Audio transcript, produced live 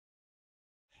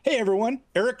Hey everyone,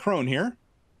 Erich Kron here.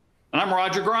 And I'm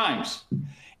Roger Grimes.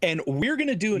 And we're going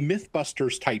to do a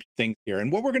Mythbusters type thing here.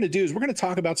 And what we're going to do is we're going to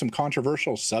talk about some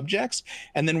controversial subjects,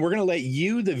 and then we're going to let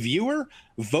you, the viewer,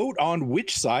 vote on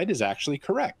which side is actually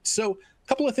correct. So a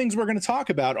couple of things we're going to talk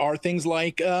about are things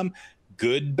like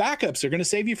good backups are going to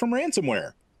save you from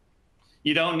ransomware.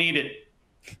 You don't need it.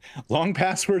 Long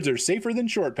passwords are safer than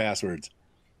short passwords.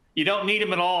 You don't need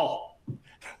them at all.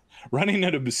 Running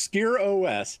an obscure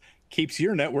OS keeps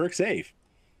your network safe.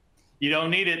 You don't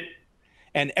need it.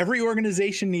 And every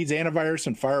organization needs antivirus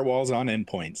and firewalls on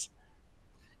endpoints.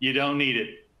 You don't need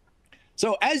it.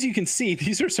 So as you can see,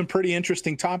 these are some pretty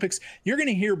interesting topics. You're going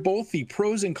to hear both the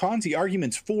pros and cons, the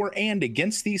arguments for and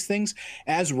against these things,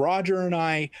 as Roger and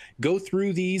I go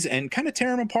through these and kind of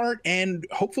tear them apart. And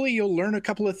hopefully you'll learn a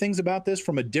couple of things about this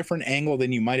from a different angle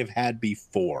than you might have had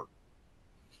before.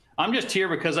 I'm just here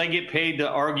because I get paid to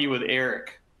argue with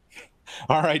Eric.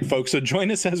 All right, folks. So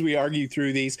join us as we argue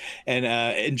through these and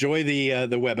enjoy the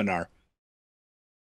webinar.